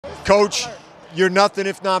Coach, you're nothing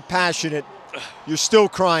if not passionate. You're still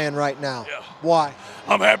crying right now. Yeah. Why?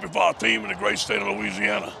 I'm happy for our team in the great state of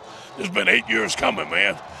Louisiana. It's been 8 years coming,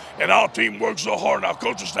 man. And our team works so hard, and our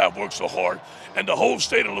coaching staff works so hard, and the whole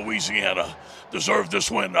state of Louisiana deserves this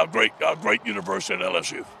win. Our great university at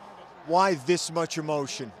LSU. Why this much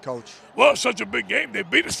emotion, Coach? Well, it's such a big game. They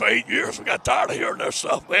beat us for 8 years. We got tired of hearing their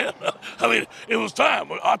stuff, man. I mean, it was time.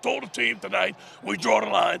 I told the team tonight, we draw the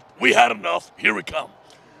line. We had enough. Here we come.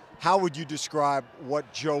 How would you describe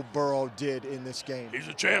what Joe Burrow did in this game? He's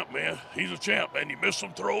a champ, man. He's a champ, and he missed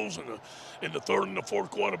some throws in the third and the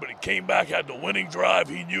fourth quarter, but he came back, had the winning drive.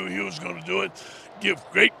 He knew he was going to do it. Give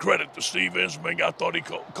great credit to Steve Ensming. I thought he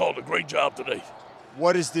called a great job today.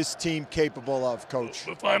 What is this team capable of, Coach?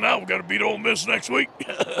 We'll find out. We've got to beat Ole Miss next week.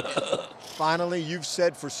 Finally, you've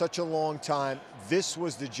said for such a long time, this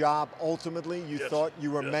was the job ultimately you thought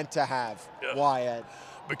you were meant to have. Yeah. Why, Ed?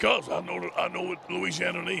 Because I know what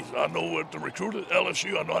Louisiana needs. I know what to recruit at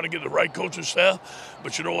LSU. I know how to get the right coaching staff.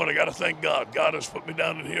 But you know what? I got to thank God. God has put me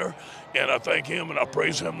down in here, and I thank Him, and I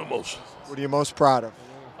praise Him the most. What are you most proud of?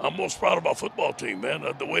 I'm most proud of our football team, man,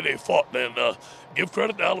 the way they fought. And give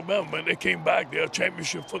credit to Alabama, man. They came back. They're a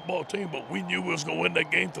championship football team, but we knew we was going to win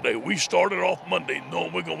that game today. We started off Monday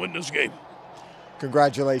knowing we're going to win this game.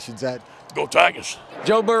 Congratulations, Ed. Go Tigers.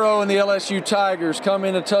 Joe Burrow and the LSU Tigers come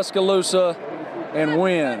into Tuscaloosa and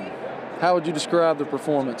win. How would you describe the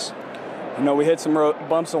performance? You know, we hit some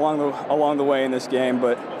bumps along the way in this game,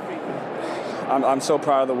 but I'm so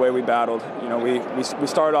proud of the way we battled. You know, we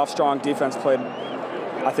started off strong. Defense played,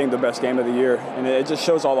 I think, the best game of the year, and it just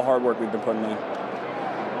shows all the hard work we've been putting in.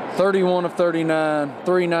 31 of 39,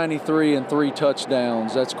 393, and 3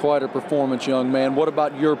 touchdowns. That's quite a performance, young man. What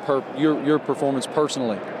about your performance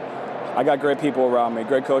personally? I got great people around me,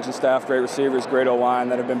 great coaching staff, great receivers, great O-line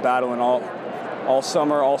that have been battling all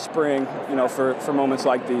summer, all spring, you know, for moments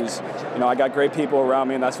like these. You know, I got great people around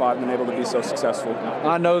me, and that's why I've been able to be so successful.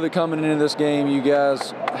 I know that coming into this game, you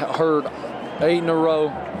guys heard 8 in a row.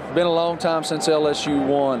 Been a long time since LSU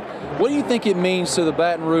won. What do you think it means to the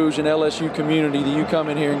Baton Rouge and LSU community that you come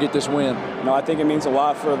in here and get this win? You know, I think it means a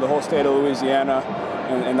lot for the whole state of Louisiana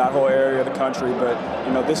and that whole area of the country. But,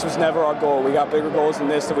 you know, this was never our goal. We got bigger goals than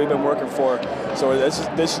this that we've been working for. So this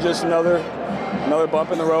is just another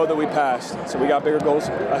bump in the road that we passed. So we got bigger goals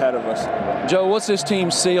ahead of us. Joe, what's this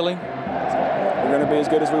team's ceiling? We're going to be as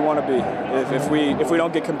good as we want to be. If we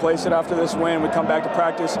don't get complacent after this win, we come back to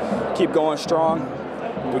practice, keep going strong,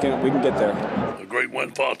 we can get there. A great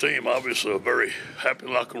win for our team. Obviously, a very happy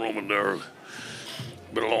locker room in there.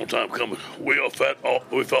 Been a long time coming. We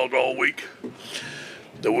felt all week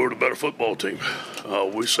that we were the better football team.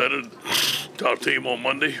 We said it to our team on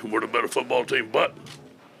Monday. We're the better football team, but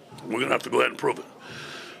we're going to have to go ahead and prove it.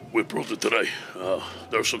 We proved it today.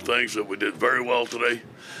 There's some things that we did very well today.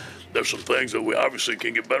 There's some things that we obviously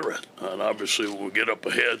can get better at. And obviously, when we get up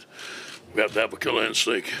ahead, we have to have a killer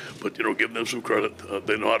instinct. But, you know, give them some credit.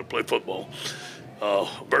 They know how to play football.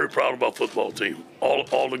 Very proud of our football team.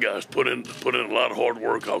 All the guys put in a lot of hard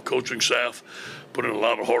work. Our coaching staff put in a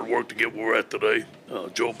lot of hard work to get where we're at today.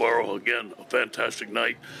 Joe Burrow, again, a fantastic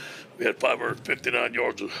night. We had 559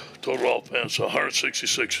 yards of total offense,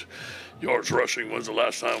 166 yards rushing. When's the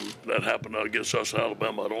last time that happened against us in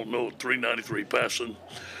Alabama? I don't know. 393 passing.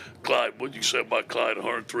 Clyde, what you said about Clyde,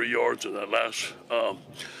 103 yards in that last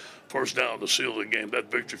first down to seal the game.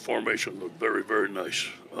 That victory formation looked very, very nice.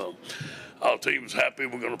 Our team is happy.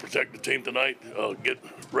 We're going to protect the team tonight, get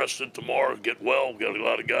rested tomorrow, get well. We got a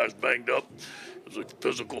lot of guys banged up. It was a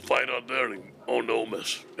physical fight out there and on to Ole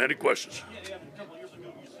Miss. Any questions? Yeah, a couple of years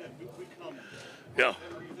ago you said we come. Yeah.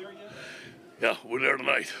 Are you there yet? Yeah, we're there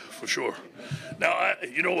tonight for sure. Now,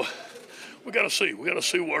 you know, we got to see. We got to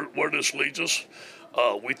see where this leads us.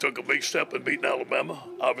 We took a big step in beating Alabama,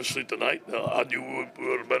 obviously, tonight. I knew we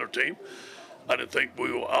were a better team. I didn't think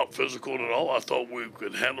we were out physical at all. I thought we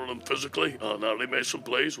could handle them physically. Now, they made some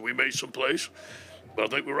plays. We made some plays. But I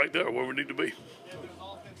think we're right there where we need to be.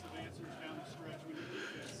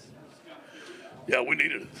 Yeah, we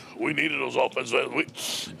needed it. We needed those offensive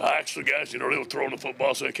answers. I asked the guys, you know, they were throwing the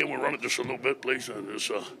football, saying, can we run it just a little bit, please? And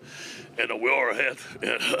we are ahead.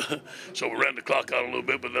 And so we ran the clock out a little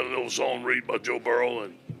bit, but then a little zone read by Joe Burrow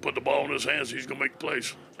and put the ball in his hands. He's going to make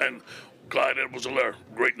plays. And Clyde Edwards-Helaire,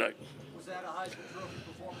 great night. Was that a Heisman Trophy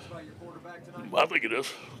performance by your quarterback tonight? I think it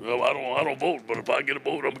is. No, I don't vote, but if I get a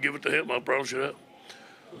vote, I'm going to give it to him. I promise you that.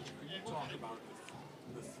 You talked about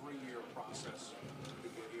the 3-year process to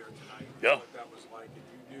get here tonight. Yeah. What that was like, and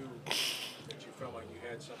you knew that you felt like you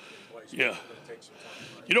had something in place. Yeah. It was going to take some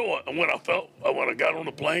time. You know what? When I got on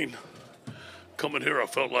the plane coming here, I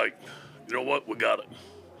felt like, you know what? We got it.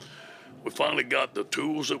 We finally got the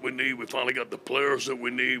tools that we need. We finally got the players that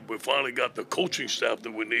we need. We finally got the coaching staff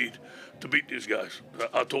that we need to beat these guys.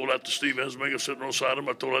 I told that to Steve Ensminger sitting on side of him.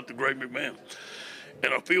 I told that to Greg McMahon.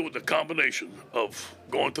 And I feel with the combination of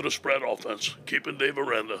going to the spread offense, keeping Dave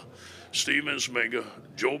Aranda, Steve Ensminger,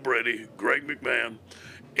 Joe Brady, Greg McMahon,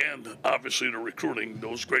 and obviously the recruiting,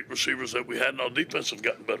 those great receivers that we had, and our defense have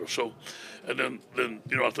gotten better. So, and then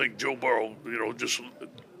I think Joe Burrow, just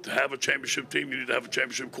to have a championship team, you need to have a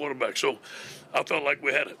championship quarterback. So I felt like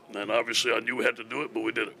we had it, and obviously I knew we had to do it, but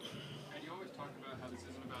we did it. And you always talk about how this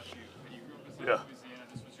isn't about you. And you grew up in Yeah. Louisiana.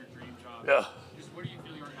 This was your dream job. Yeah. Just what are you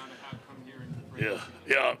feeling right now to have come here and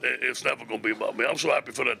Yeah, it's never going to be about me. I'm so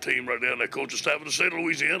happy for that team right there and that coaching staff in the state of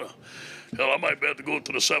Louisiana. Hell, I might be able to go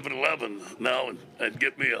to the 7-Eleven now and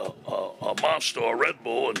get me a Monster or a Red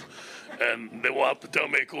Bull, and they will have to tell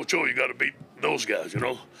me, hey, Coach O, you got to beat those guys, I'm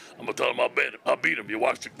going to tell them I'll beat them. You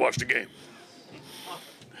watch the game.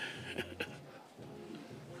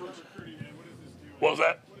 What was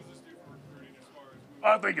that?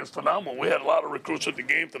 I think it's phenomenal. We had a lot of recruits at the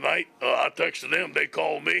game tonight. I texted them. They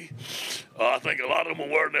called me. I think a lot of them are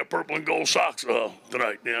wearing their purple and gold socks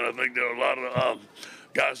tonight. And I think there are a lot of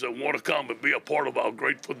guys that want to come and be a part of our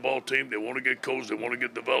great football team. They want to get coached. They want to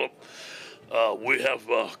get developed. We have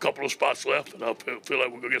a couple of spots left, and I feel like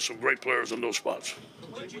we're going to get some great players in those spots.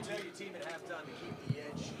 What did you tell your team at halftime to keep the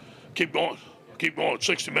edge? Keep going. Keep going.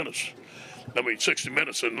 60 minutes. 60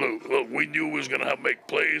 minutes, and look, we knew we was going to have to make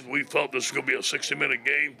plays. We felt this was going to be a 60-minute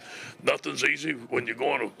game. Nothing's easy when you're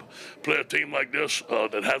going to play a team like this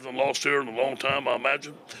that hasn't lost here in a long time, I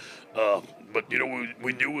imagine. But,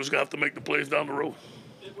 we knew we was going to have to make the plays down the road.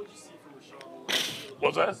 And what did you see from Rashard Moore?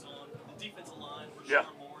 What's that? Defensive line, Rashard Yeah.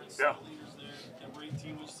 Moore, and Yeah. some leaders there. That great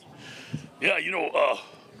team. What did you see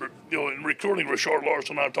from Yeah, in recruiting, Rashard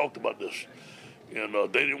Larson and I talked about this. And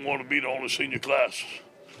they didn't want to be the only senior class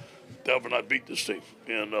to ever not beat this team.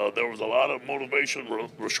 And there was a lot of motivation.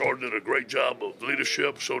 Rashard did a great job of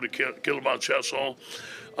leadership, so did Kiliman Chasson.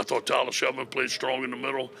 I thought Tyler Shelvin played strong in the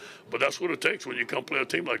middle. But that's what it takes when you come play a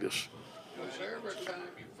team like this. Was there ever a time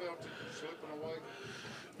you felt it slipping away?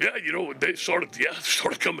 Yeah, they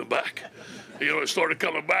started coming back. It started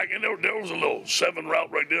coming back, and there was a little 7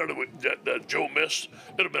 route right there that Joe missed.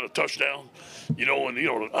 It'd have been a touchdown,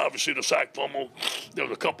 and obviously the sack fumble. There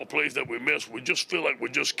was a couple plays that we missed. We just feel like we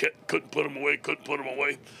just couldn't put them away,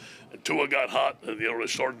 And Tua got hot, and they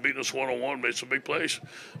started beating us one-on-one, made some big plays.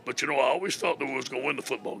 But I always felt that we was going to win the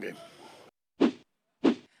football game.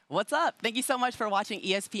 What's up? Thank you so much for watching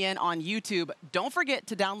ESPN on YouTube. Don't forget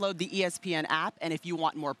to download the ESPN app, and if you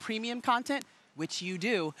want more premium content, which you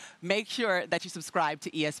do, make sure that you subscribe to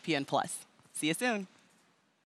ESPN+. See you soon.